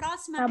 A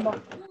próxima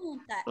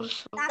pergunta.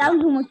 Tá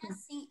junto.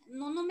 Assim,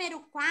 no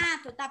número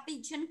 4, tá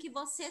pedindo que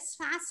vocês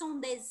façam um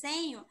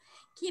desenho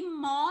que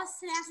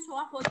mostre a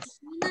sua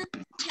rotina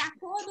de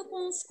acordo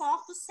com os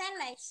corpos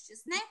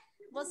celestes, né?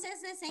 Vocês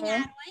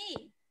desenharam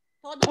aí?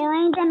 Eu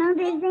ainda não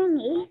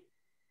desenhei.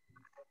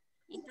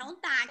 Então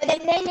tá. Eu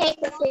desenhei,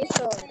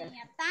 professora.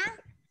 Desenha, tá?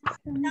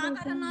 Então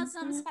agora nós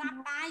vamos para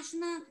a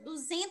página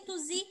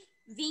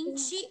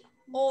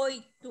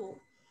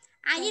 228.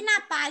 Aí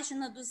na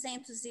página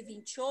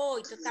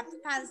 228, tá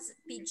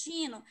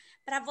pedindo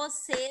para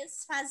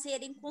vocês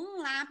fazerem com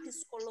um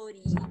lápis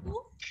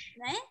colorido,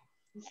 né?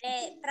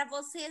 para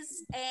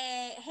vocês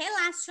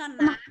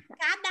relacionar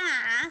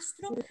cada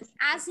astro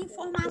às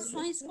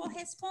informações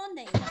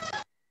correspondentes.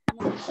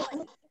 Não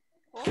foi?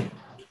 Foi.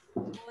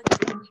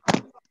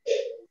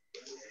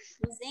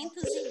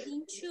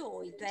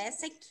 228.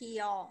 Essa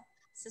aqui, ó.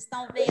 Vocês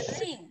estão vendo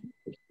aí?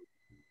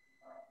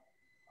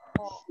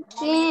 Ó,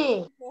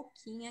 Sim. um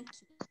pouquinho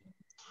aqui.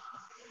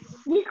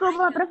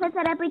 Desculpa,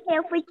 professora, porque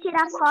eu fui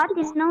tirar foto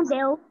e não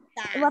deu.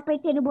 Tá. Eu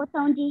apertei no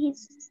botão de...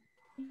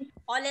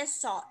 Olha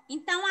só.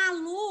 Então, a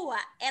Lua,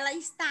 ela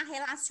está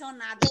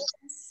relacionada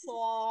com o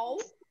Sol,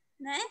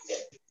 né?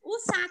 O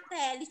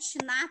satélite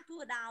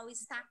natural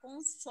está com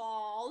o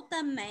Sol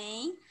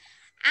também.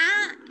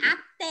 A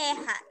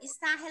Terra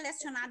está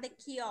relacionada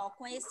aqui, ó,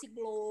 com esse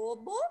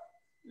globo,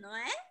 não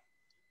é?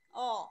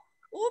 Ó,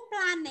 o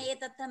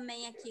planeta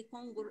também aqui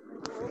com o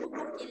globo,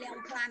 porque ele é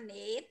um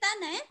planeta,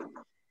 né?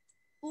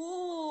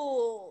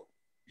 O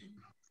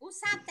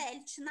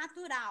satélite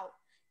natural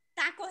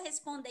está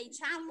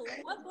correspondente à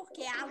Lua,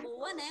 porque a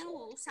Lua, né?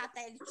 O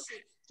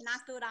satélite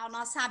natural,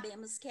 nós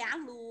sabemos que é a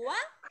Lua.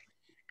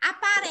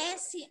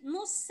 Aparece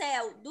no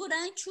céu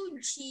durante o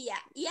dia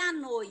e a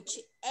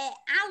noite é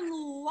a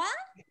Lua,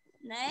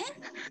 né?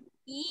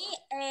 E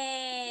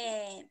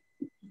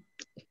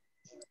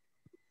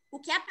o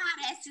que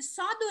aparece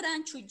só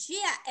durante o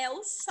dia é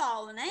o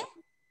Sol, né?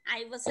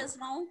 Aí vocês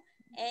vão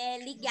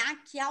ligar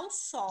aqui ao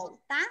Sol,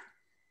 tá?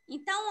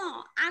 Então,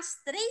 ó, as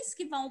três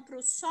que vão para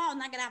o Sol,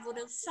 na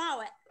gravura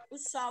o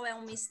Sol é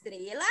uma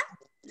estrela,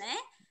 né?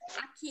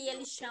 Aqui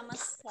ele chama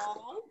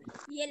Sol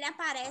e ele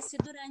aparece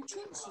durante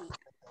o dia.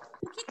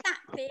 O que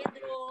tá,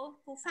 Pedro,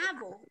 por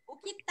favor, o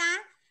que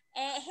tá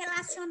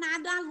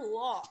relacionado à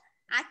Lua, ó,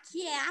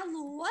 aqui é a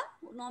Lua,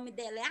 o nome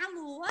dela é a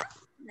Lua,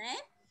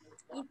 né?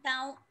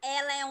 Então,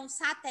 ela é um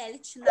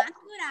satélite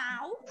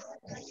natural,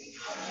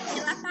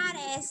 ela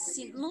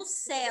aparece no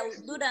céu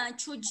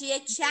durante o dia,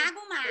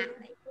 Tiago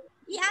Marley,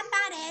 e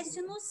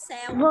aparece no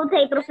céu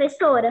Voltei,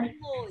 professora. durante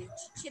a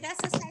noite. Tira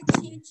essa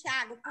setinha,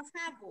 Tiago, por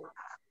favor.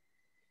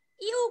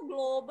 E o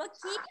globo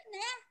aqui,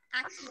 né?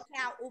 Aqui que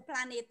é o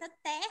planeta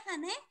Terra,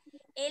 né?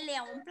 Ele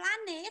é um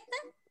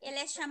planeta, ele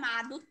é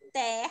chamado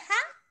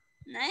Terra,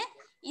 né?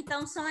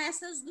 Então, são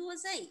essas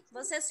duas aí.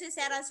 Vocês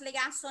fizeram as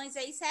ligações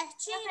aí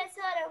certinho?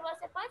 Professora,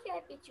 você pode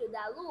repetir o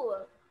da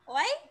Lua?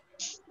 Oi?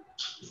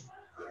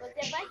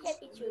 Você pode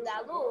repetir o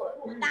da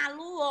Lua? O da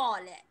Lua,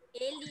 olha,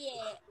 ele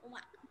é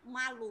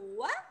uma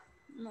Lua,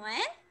 não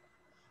é?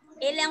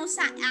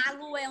 A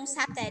Lua é um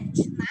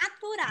satélite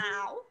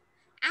natural,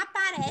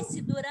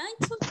 aparece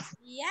durante o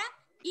dia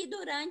e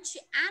durante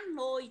a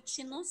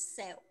noite no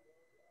céu.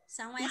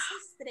 São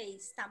essas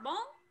três, tá bom?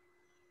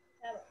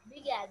 Tá bom,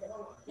 obrigada.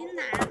 De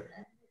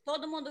nada.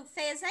 Todo mundo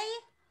fez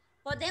aí?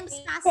 Podemos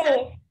passar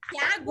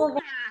Tiago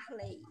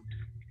Marley.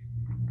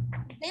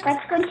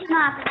 Pode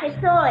continuar,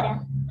 professora.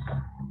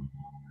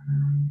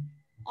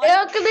 Eu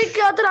acredito que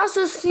eu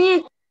traço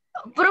sim.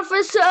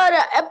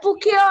 Professora, é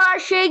porque eu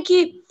achei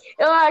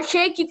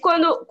que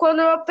quando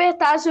eu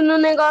apertasse no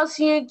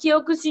negocinho aqui,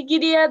 eu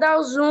conseguiria dar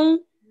o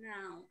zoom.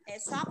 Não, é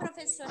só a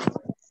professora.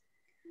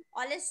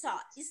 Olha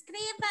só,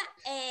 escreva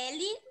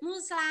L no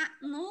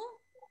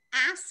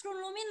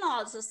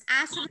astroluminosos.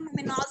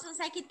 Astroluminosos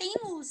é que tem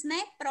luz,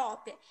 né,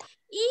 própria.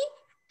 E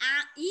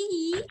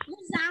I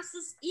nos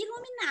astros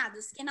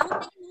iluminados, que não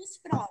tem luz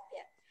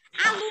própria.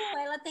 A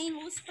Lua, ela tem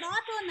luz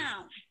própria ou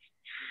não?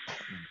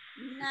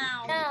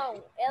 Não.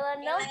 Não, ela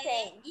não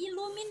tem. É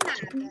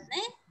iluminada,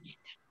 né?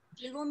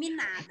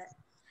 Iluminada.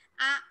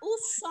 O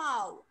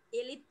Sol,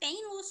 ele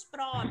tem luz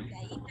própria,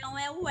 então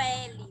é o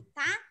L,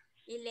 tá?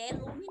 Ele é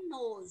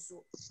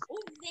luminoso. O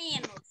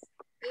Vênus,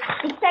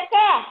 O que você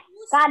quer?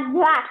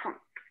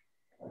 Caraca.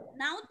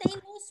 não tem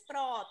luz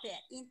própria,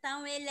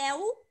 então ele é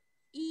o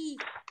I.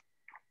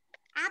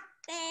 A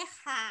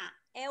Terra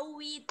é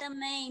o I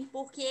também,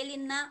 porque ele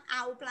não,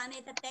 o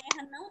planeta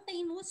Terra não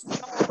tem luz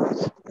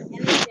própria.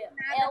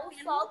 É o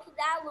Sol que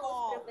dá a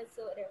luz,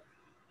 professora.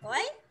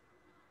 Oi?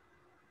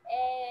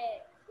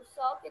 É o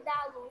Sol que dá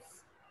a luz.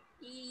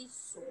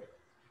 Isso.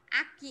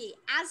 Aqui,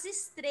 as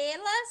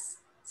estrelas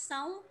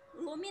são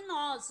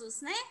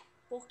luminosos, né?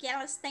 Porque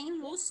elas têm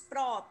luz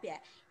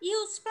própria. E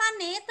os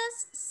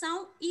planetas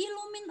são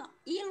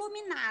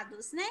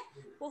iluminados, né?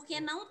 Porque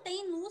não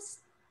tem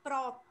luz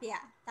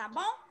própria, tá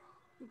bom?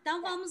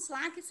 Então, vamos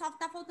lá, que só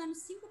tá faltando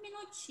 5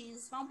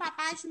 minutinhos. Vamos para a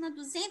página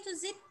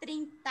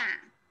 230.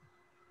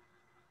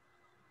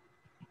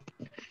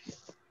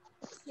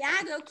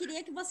 Tiago, eu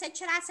queria que você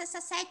tirasse essa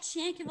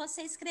setinha que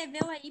você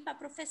escreveu aí para a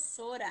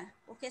professora,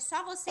 porque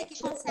só você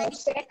que consegue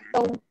tirar.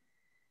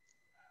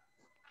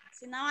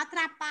 Senão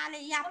atrapalha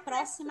aí a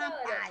próxima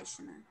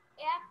página.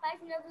 É a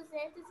página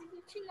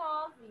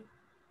 229.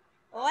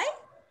 Oi?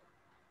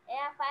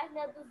 É a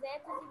página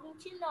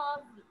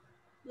 229.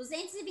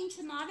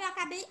 229 eu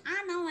acabei...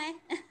 Ah, não é.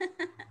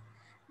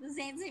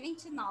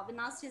 229.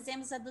 Nós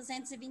fizemos a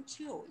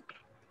 228.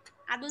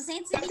 A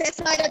 228.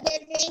 Professora, eu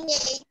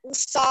desenhei o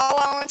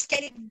sol onde que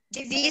ele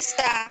devia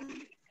estar.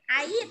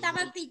 Aí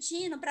estava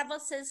pedindo para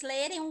vocês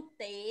lerem um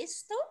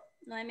texto,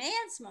 não é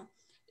mesmo?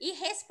 e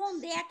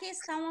responder a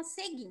questão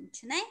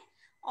seguinte, né?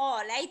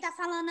 Olha, aí tá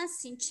falando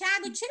assim,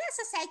 Tiago, tira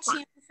essa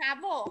setinha, por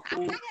favor.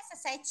 Apaga essa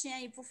setinha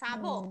aí, por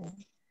favor.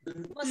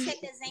 Você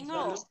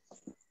desenhou?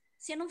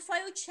 Se não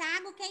foi o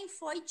Tiago, quem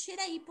foi,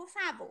 tira aí, por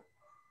favor.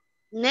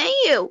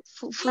 Nem eu.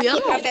 Fui eu,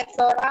 não.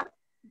 Professora.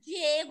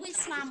 Diego e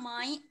sua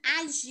mãe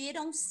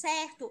agiram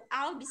certo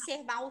ao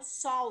observar o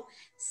sol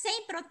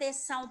sem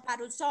proteção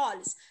para os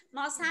olhos.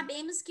 Nós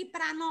sabemos que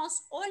para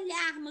nós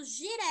olharmos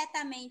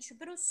diretamente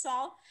para o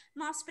sol,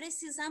 nós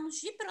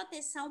precisamos de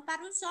proteção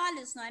para os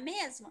olhos, não é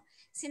mesmo?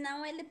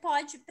 Senão ele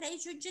pode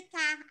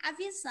prejudicar a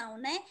visão,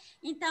 né?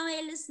 Então,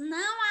 eles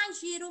não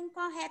agiram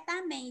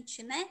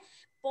corretamente, né?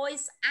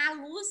 Pois a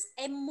luz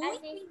é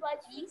muito A gente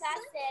pode ficar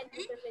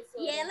cego, professora.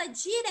 e ela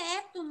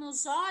direto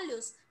nos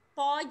olhos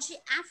pode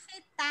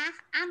afetar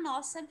a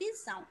nossa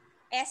visão.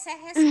 Essa é a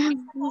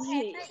resposta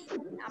correta aí,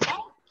 tá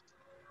bom?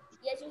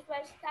 E a gente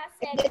pode ficar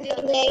cego.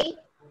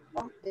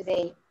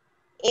 Desenhei.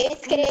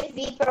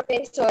 Escrevi,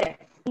 professora.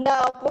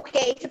 Não, porque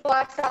isso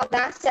pode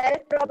causar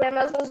sérios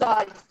problemas nos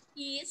olhos.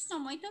 Isso,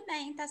 muito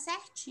bem, tá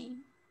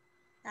certinho.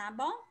 Tá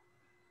bom?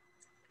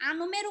 A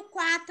número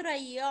 4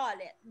 aí,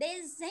 olha.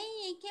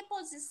 Desenhe em que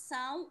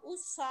posição o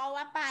sol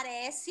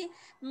aparece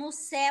no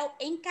céu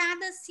em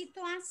cada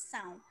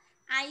situação.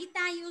 Aí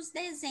tá aí os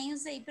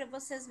desenhos aí para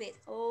vocês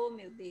verem. Oh,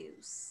 meu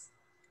Deus.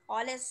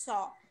 Olha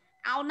só.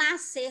 Ao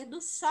nascer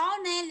do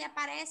sol, né, ele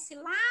aparece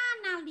lá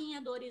na linha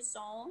do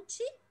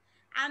horizonte.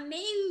 A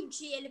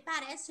meio-dia ele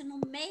aparece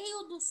no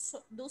meio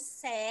do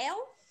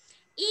céu.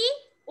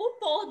 E o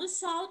pôr do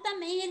sol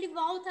também ele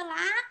volta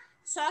lá,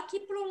 só que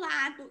para o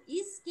lado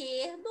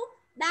esquerdo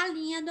da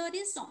linha do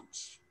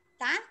horizonte,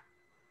 tá?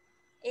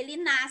 Ele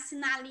nasce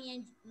na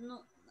linha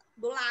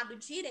do lado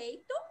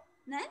direito,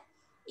 né?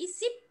 E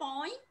se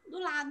põe do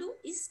lado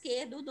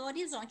esquerdo do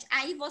horizonte.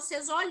 Aí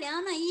vocês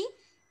olhando aí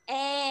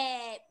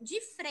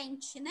de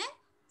frente, né?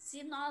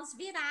 Se nós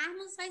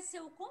virarmos, vai ser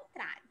o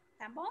contrário,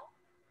 tá bom?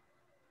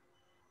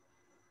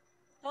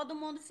 Todo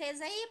mundo fez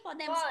aí?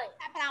 Podemos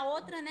passar para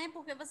outra, né?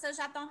 Porque vocês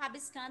já estão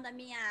rabiscando a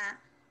minha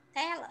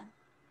tela.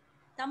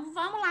 Então,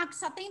 vamos lá, que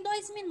só tem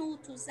 2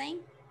 minutos,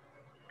 hein?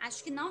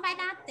 Acho que não vai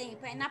dar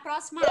tempo. Aí, na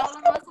próxima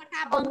aula, nós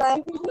acabamos.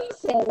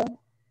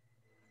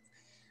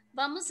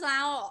 Vamos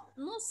lá, ó.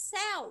 No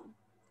céu,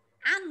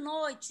 à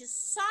noite,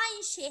 só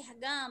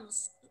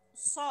enxergamos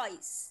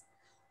sóis.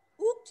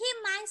 O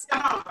que mais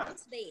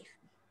podemos ver?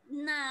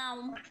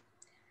 Não.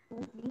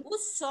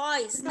 Os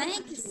sóis,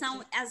 né, que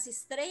são as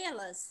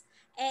estrelas,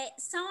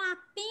 são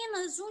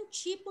apenas um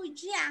tipo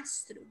de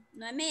astro,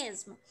 não é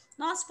mesmo?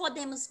 Nós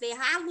podemos ver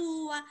a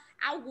Lua,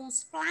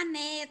 alguns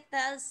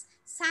planetas,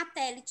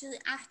 satélite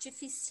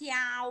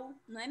artificial,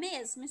 não é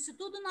mesmo? Isso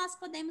tudo nós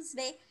podemos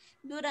ver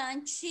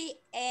durante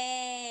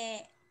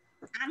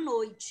a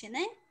noite,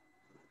 né?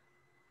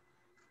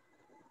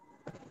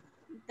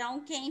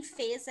 Então, quem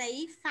fez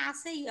aí,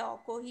 faça aí, ó,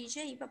 corrige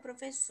aí para a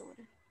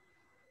professora.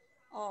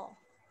 Ó,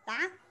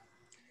 tá?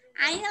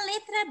 Aí a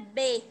letra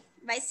B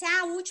vai ser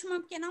a última,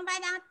 porque não vai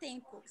dar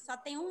tempo. Só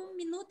tem 1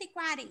 minuto e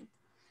 40.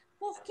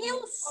 Por que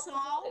o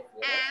Sol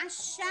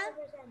acha...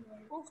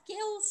 Por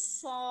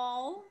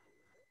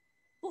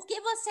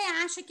que você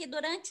acha que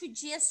durante o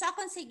dia só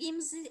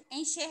conseguimos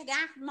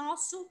enxergar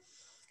nosso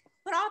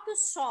próprio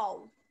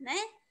Sol, né?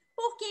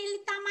 Porque ele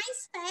está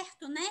mais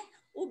perto, né?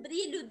 O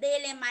brilho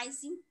dele é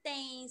mais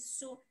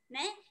intenso,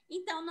 né?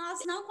 Então,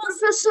 nós não conseguimos...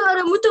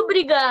 Professora, muito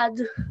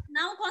obrigado.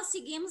 Não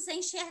conseguimos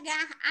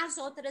enxergar as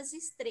outras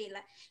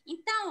estrelas.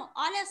 Então,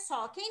 olha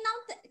só, quem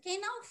não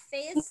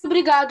fez... Muito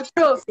obrigado,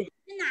 prof. De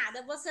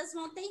nada, vocês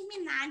vão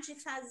terminar de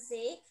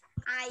fazer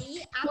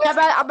aí...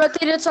 A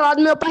bateria do celular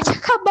do meu pai tinha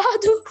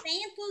acabado.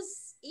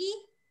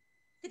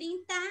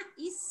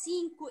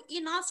 135.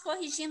 E nós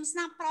corrigimos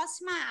na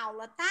próxima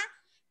aula, tá?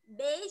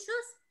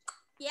 Beijos.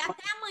 E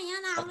até amanhã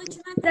na aula de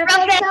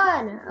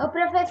matemática.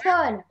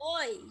 Professora.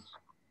 Oi.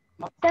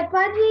 Você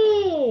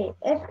pode...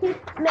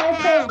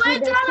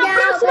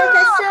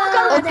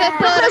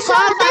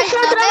 Professora, deixa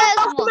eu entrar na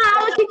próxima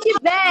aula que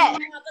tiver.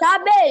 Tá,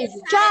 beijo.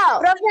 Tchau.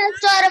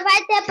 Professora,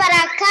 vai ter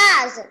para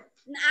casa?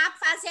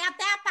 Fazer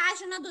até a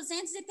página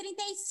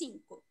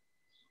 235.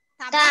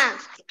 Tá Tá. bom?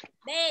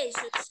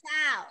 Beijo,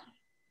 tchau.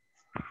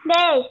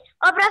 Beijo.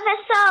 Ô,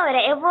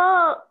 professora, eu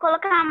vou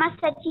colocar uma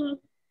setinha.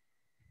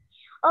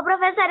 Ô,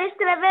 professora,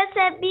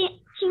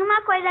 tinha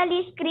uma coisa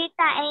ali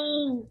escrita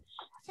em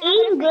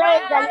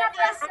inglês. Tchau, na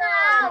próxima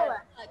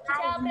aula.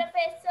 Tchau,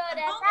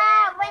 professora.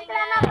 Tá, vou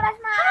entrar na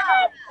próxima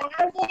aula.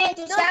 Tchau,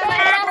 gente. Não tem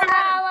próxima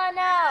aula,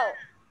 não.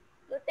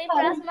 Não tem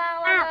próxima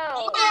aula,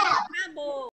 não. Acabou.